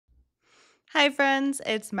Hi friends,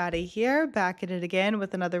 it's Maddie here, back at it again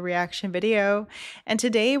with another reaction video. And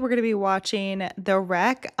today we're going to be watching The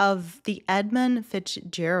Wreck of the Edmund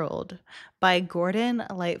Fitzgerald by Gordon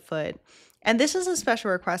Lightfoot. And this is a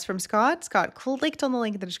special request from Scott. Scott clicked on the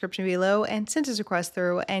link in the description below and sent his request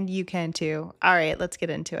through, and you can too. All right, let's get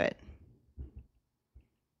into it.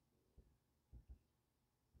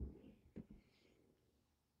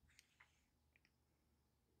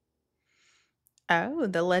 Oh,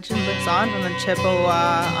 the legend lives on from the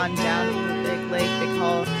Chippewa on down to the big lake they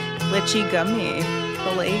call Litchi Gummy.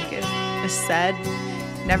 The lake is said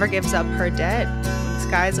never gives up her dead when the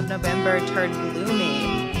skies of November turn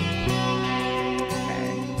gloomy.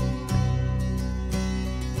 Okay.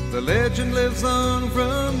 The legend lives on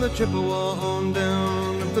from the Chippewa on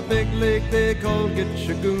down to the big lake they call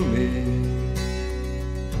Gitchagumi.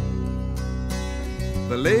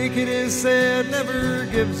 The lake, it is said, never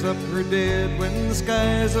gives up her dead when the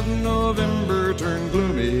skies of November turn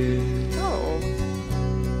gloomy. Oh.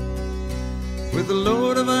 With a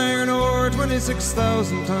load of iron ore,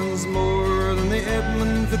 26,000 tons more than the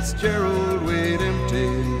Edmund Fitzgerald weighed empty.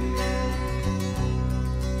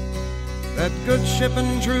 That good ship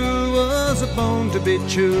and true was a bone to be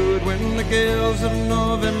chewed when the gales of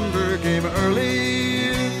November came early.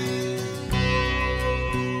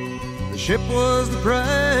 The ship was the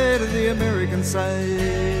pride of the American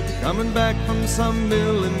side, coming back from some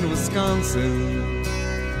mill in Wisconsin.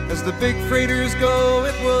 As the big freighters go,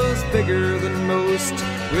 it was bigger than most,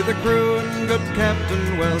 with a crew and good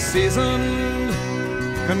captain well seasoned,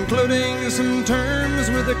 concluding some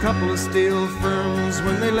terms with a couple of steel firms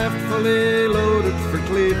when they left fully loaded for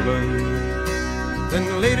Cleveland.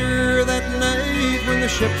 Then later that night when the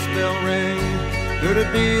ship's bell rang, could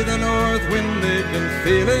it be the north wind they'd been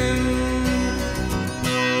feeling?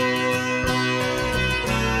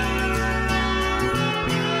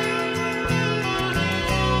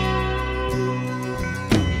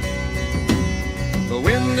 The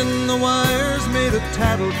wind in the wires made a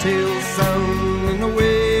tattletale sound, and the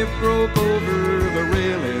wave broke over the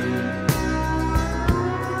railing.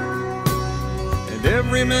 And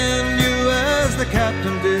every man knew, as the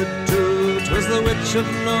captain did too, 'twas the witch of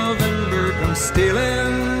November come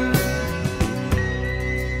stealing.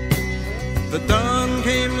 The dawn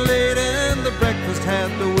came late and the breakfast had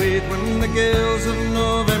to wait when the gales of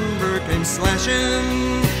November came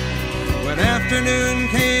slashing. When afternoon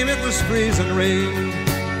came, it was freezing rain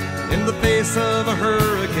in the face of a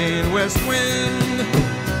hurricane west wind.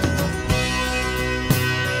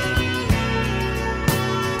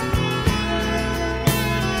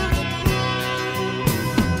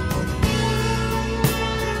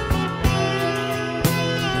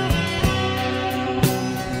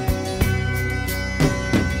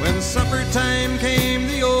 When supper time came,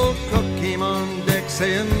 the old cook came on deck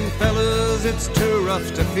saying, "Fellas, it's too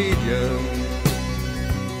rough to feed you."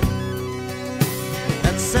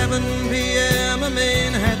 At 7 p.m. a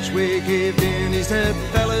main hatchway caved in. He said,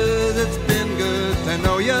 "Fellas, it's been good to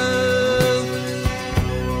know ya."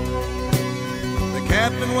 The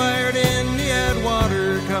captain wired in, he had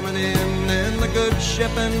water coming in, and the good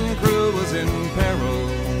ship and crew was in peril.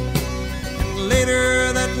 And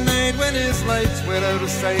later that night when his lights went out of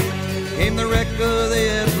sight, came the wreck of the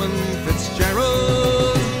Edmund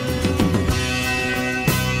Fitzgerald.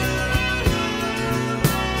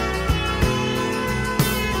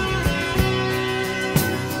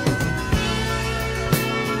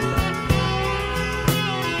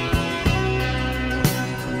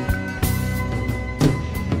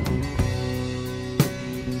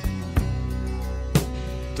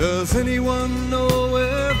 Does anyone know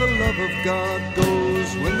where the love of God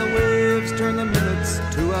goes when the waves turn the minutes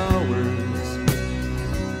to hours?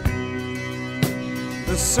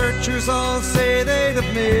 The searchers all say they'd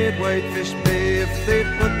have made Whitefish Bay if they'd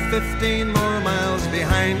put 15 more miles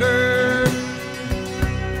behind her.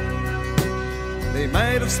 They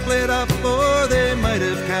might have split up or they might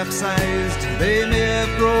have capsized. They may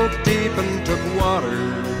have broke deep and took water.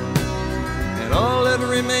 And all that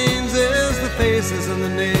remains is the faces and the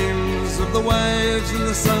names of the wives and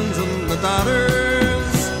the sons and the daughters.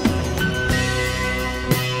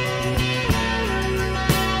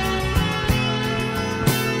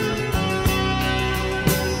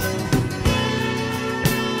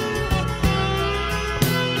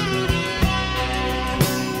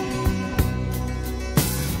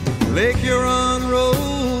 Lake Huron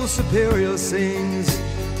rolls, Superior sings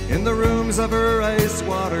in the rooms of her ice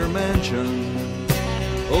water mansion.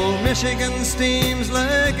 Old Michigan steams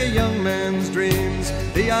like a young man's dreams.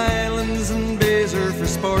 The islands and bays are for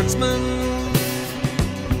sportsmen.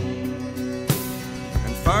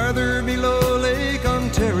 And farther below Lake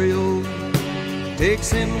Ontario,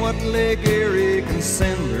 takes in what Lake Erie can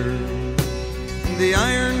send her. The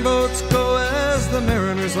iron boats go, as the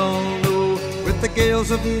mariners all know, with the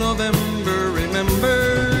gales of November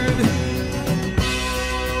remembered.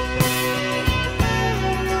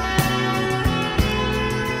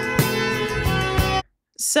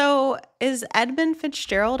 So is Edmund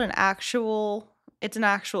Fitzgerald an actual, it's an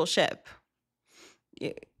actual ship?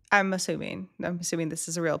 I'm assuming this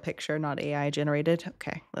is a real picture, not AI generated.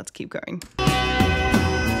 Okay, let's keep going.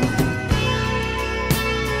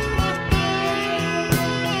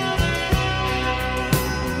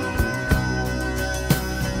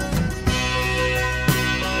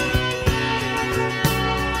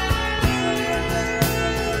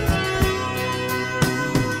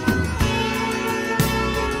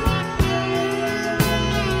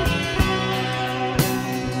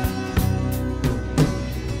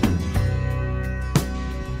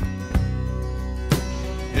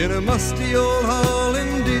 In a musty old hall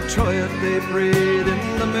in Detroit, they prayed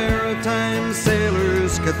in the Maritime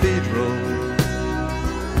Sailors' Cathedral.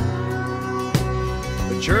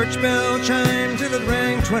 The church bell chimed till it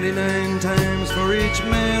rang 29 times for each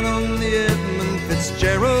man on the Edmund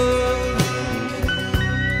Fitzgerald.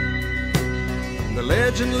 The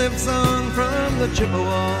legend lives on from the Chippewa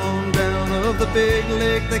on down of the big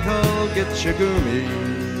lake they call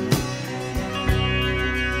Gitchagumi.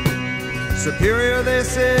 Superior, they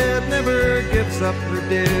said, never gives up her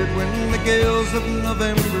dead when the gales of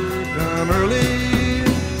November come early.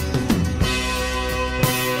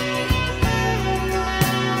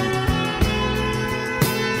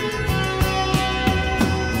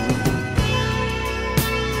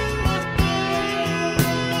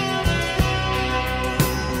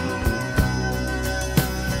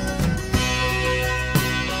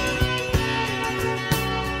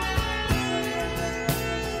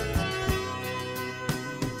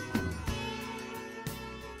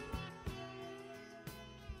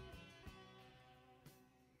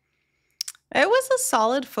 It was a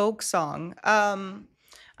solid folk song.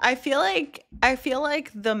 I feel like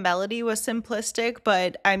the melody was simplistic,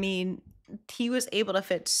 but I mean, he was able to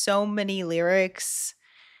fit so many lyrics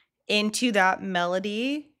into that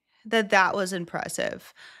melody that was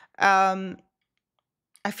impressive. Um,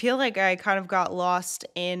 I feel like I kind of got lost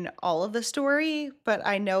in all of the story, but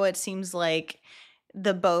I know it seems like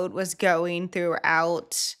the boat was going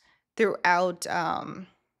throughout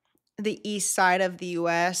the east side of the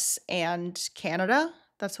US and Canada.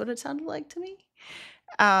 That's what it sounded like to me.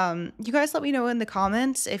 You guys let me know in the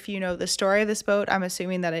comments if you know the story of this boat. I'm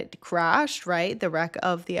assuming that it crashed, right? The wreck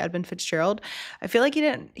of the Edmund Fitzgerald. I feel like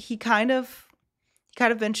he kind of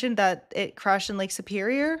mentioned that it crashed in Lake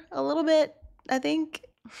Superior a little bit, I think.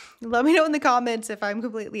 Let me know in the comments if I'm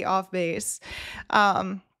completely off base.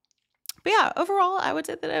 But yeah, overall, I would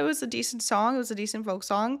say that it was a decent song. It was a decent folk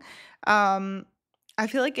song. I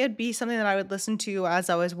feel like it'd be something that I would listen to as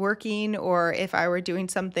I was working, or if I were doing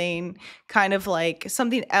something kind of like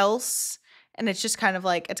something else. And it's just kind of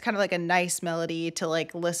like a nice melody to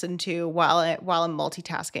like listen to while I'm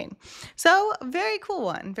multitasking. So very cool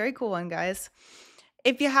one, guys.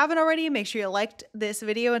 If you haven't already, make sure you liked this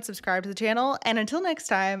video and subscribe to the channel. And until next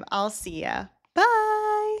time, I'll see ya.